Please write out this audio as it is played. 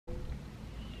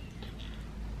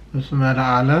اسم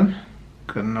العالم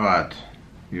ቅንዋት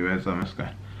يبقى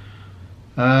مسكن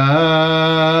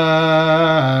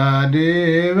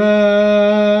ዲበ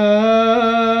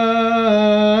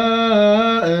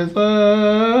ዕፀ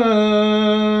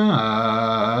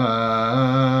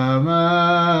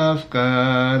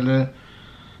መስቀል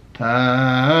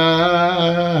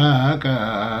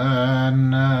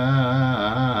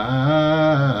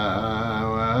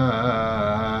ተቀነወ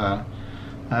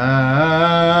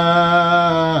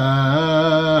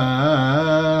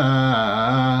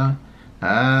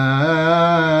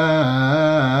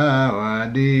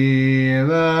ወዲበ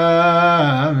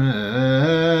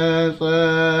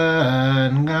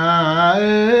ምጽንጋዕ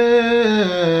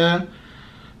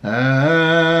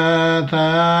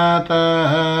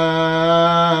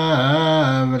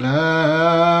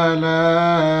ተጠብለለ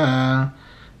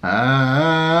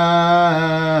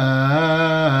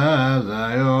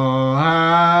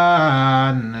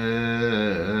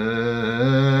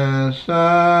ዘዮሐንስ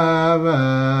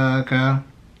ሰበከ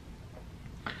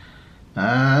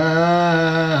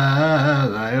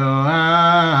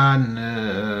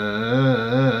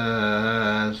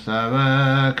ዘዮሐንስ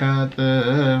ሰበከ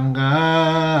ጥምቀቶ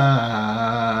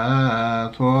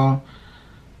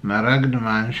መረግድ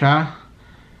ማንሻ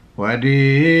ወዲበ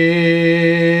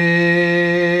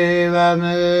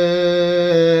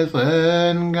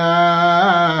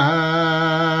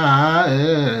ምጽንጋዕ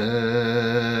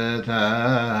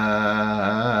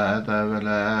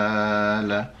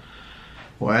ተጠብለለ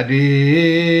ወዲበ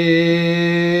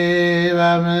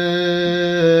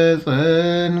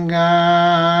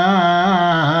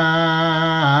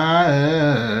ምጽንጋዕ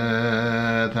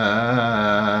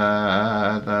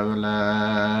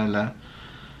ተጠብለለ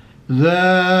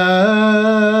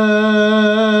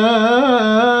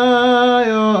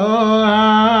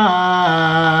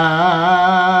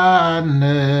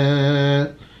ዘዮሐንስ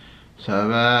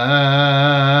ሰበከ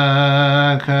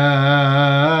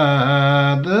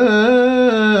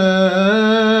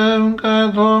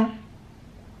ጥምቀቶ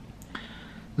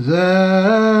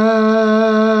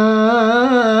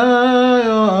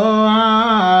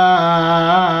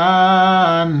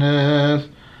ዘዮሐንስ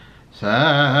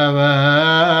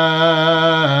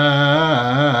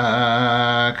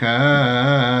ሰበከ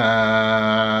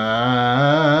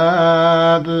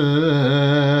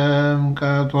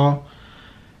ጥምቀቶ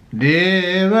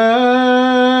ዲበ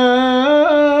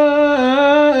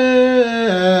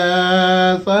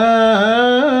ዕፀ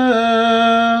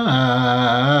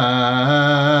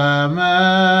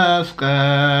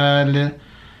መስቀል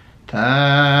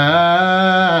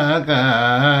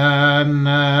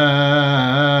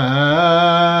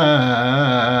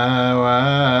ተቀነወ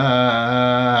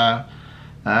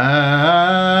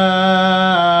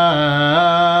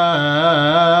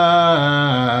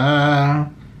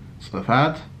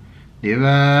ጽፋት ዲበ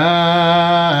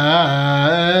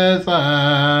ዕፀ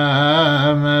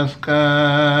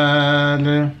መስቀል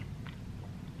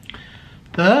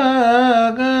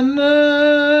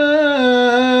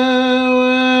ተቀነወ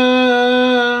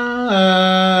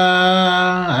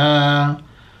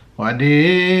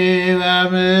ወዲበ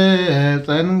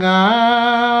ምጽንጋዕ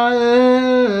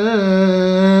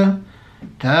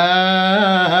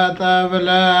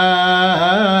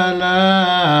ተጠብለለ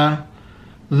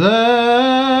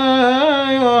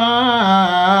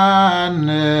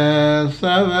ዘዮሐንስ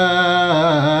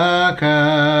ሰበከ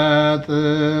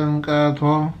ጥምቀቶ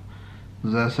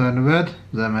ዘሰንበት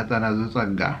ዘመጠነ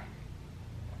ዝጸጋ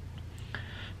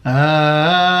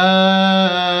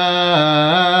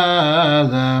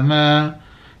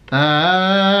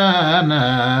ዘመጠነ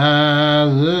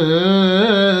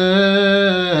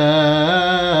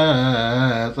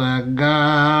ዝጸጋ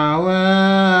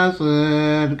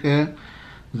ወጽድቅ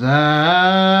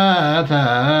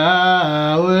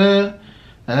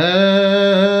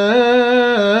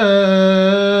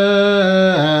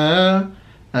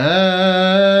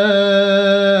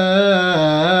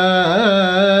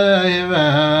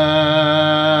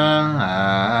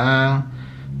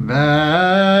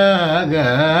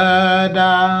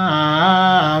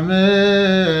በገዳም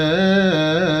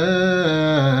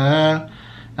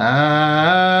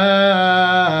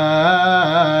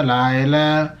ላይለ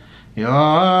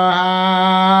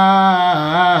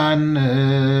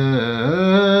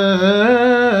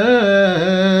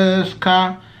ዮሐንስ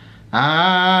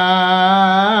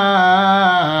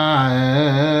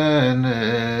ካህን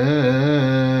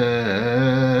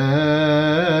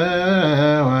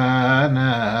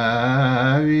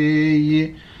ወነቢይ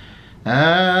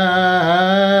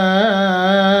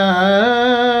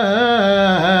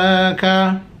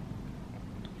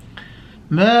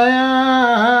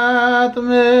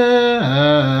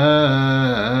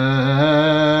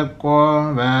መያጥምቅ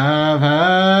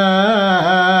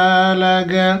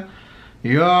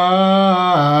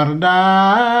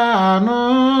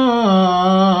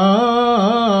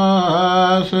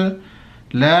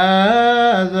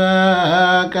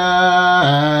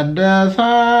ለዘቀደሳ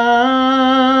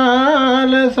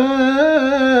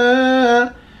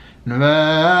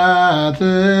ለሰንበት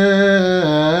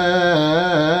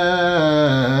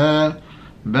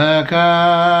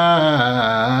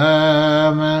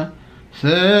በከመ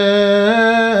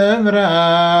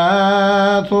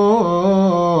ስምረቱ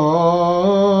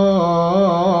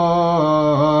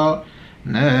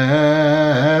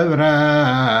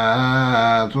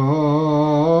ንብረቱ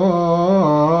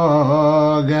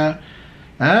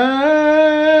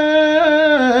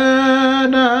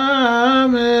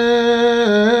ገዳም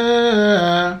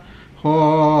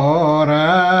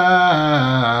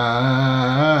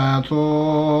ሆረቱ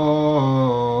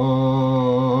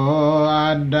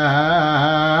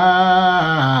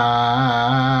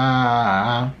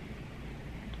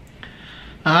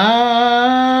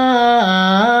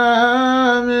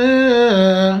አዳም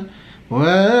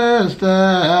ውስተ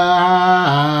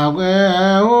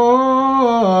ኀቤሁ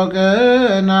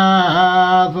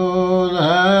ቅንዋቱ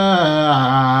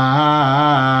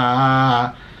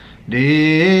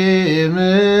ዘአዲም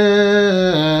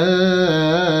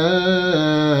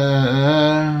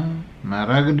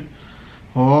መረግድ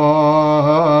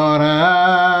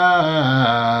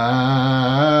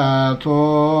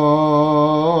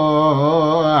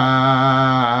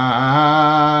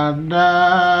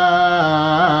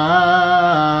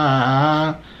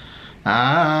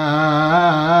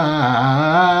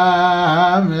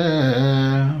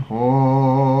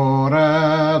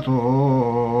ሆረቱ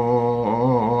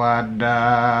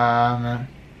አዳም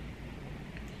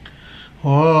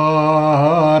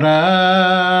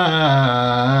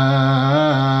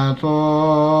ሆረቱ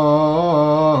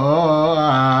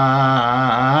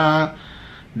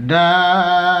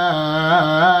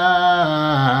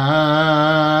አዳም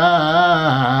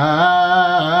ሆረቱ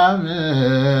አዳም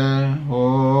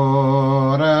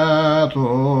ሆረቱ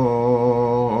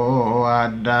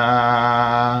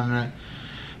አዳም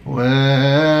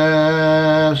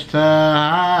ውስተ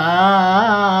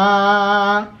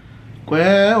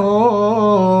ኀቤሁ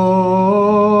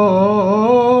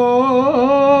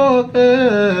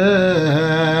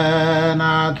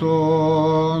ቅንዋቱ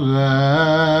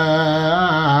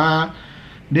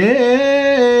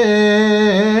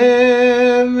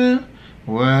ዘአዲም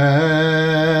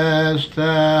ውስተ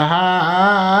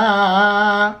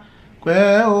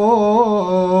ኀቤሁ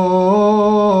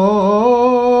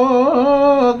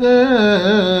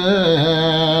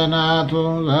ቅንዋቱ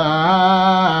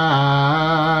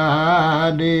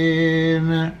ዘአዲም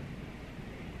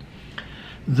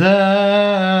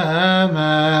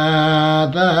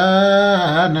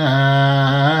ዘመጠነ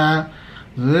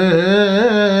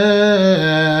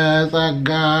ዘጸጋ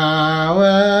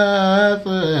ወጽድቅ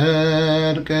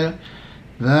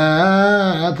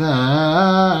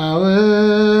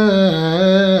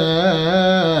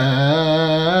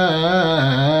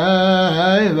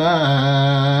ዘተወይበ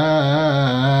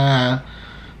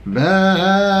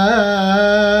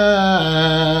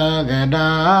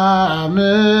በገዳም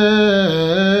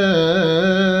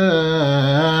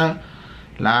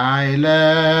ላዕለ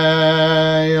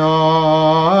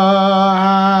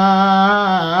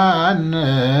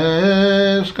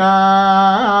ዮሐንስ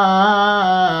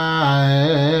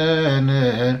ካህን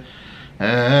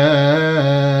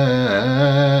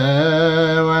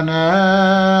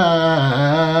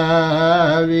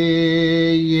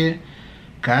ወነቢይ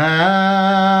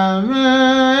ከመ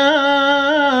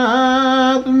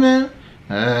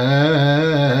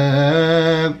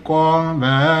ያጥምቆ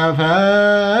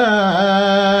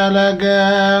በፈለገ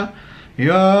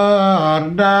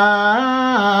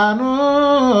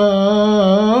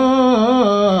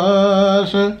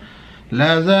ዮርዳኖስ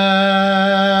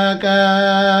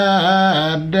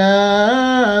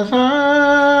ለዘቀደሳ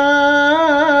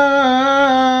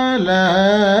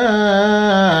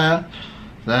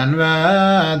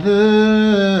ለሰንበት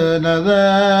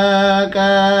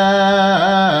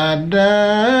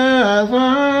ለዘቀደሳ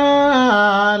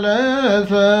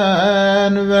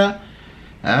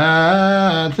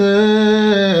ለሰንበት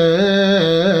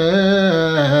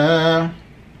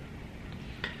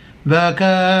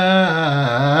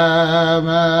በከመ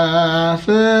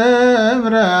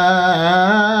ስምረቱ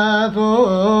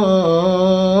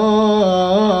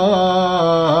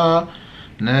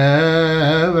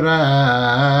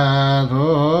ንብረቱ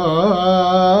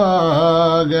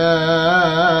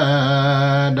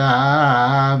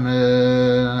ገዳም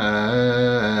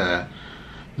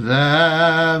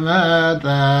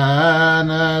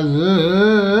ዘመጠነ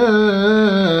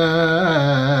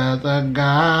ጸጋ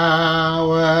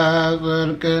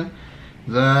ወጽድቅ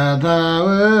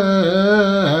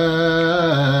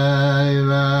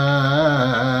ዘተወይበ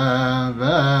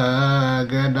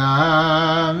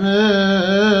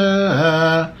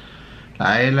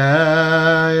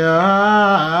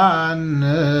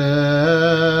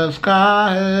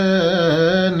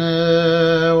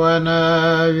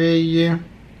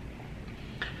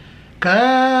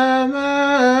ከመ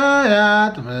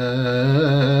ያጥምቆ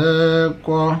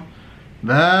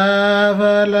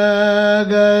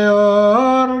በፈለገ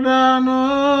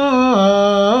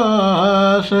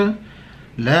ዮርዳኖስ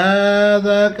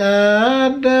ለዘቀደሳ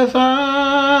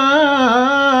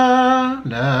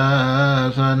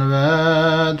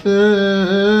ለሰንበት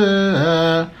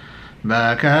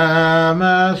በከመ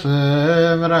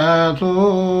ስምረቱ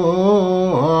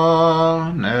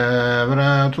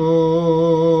ንብረቱ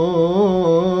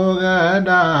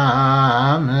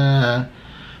ገዳም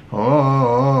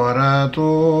ሆረቱ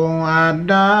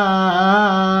አዳም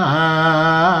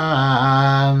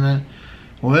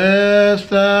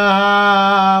ውስተ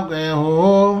ሀቄሁ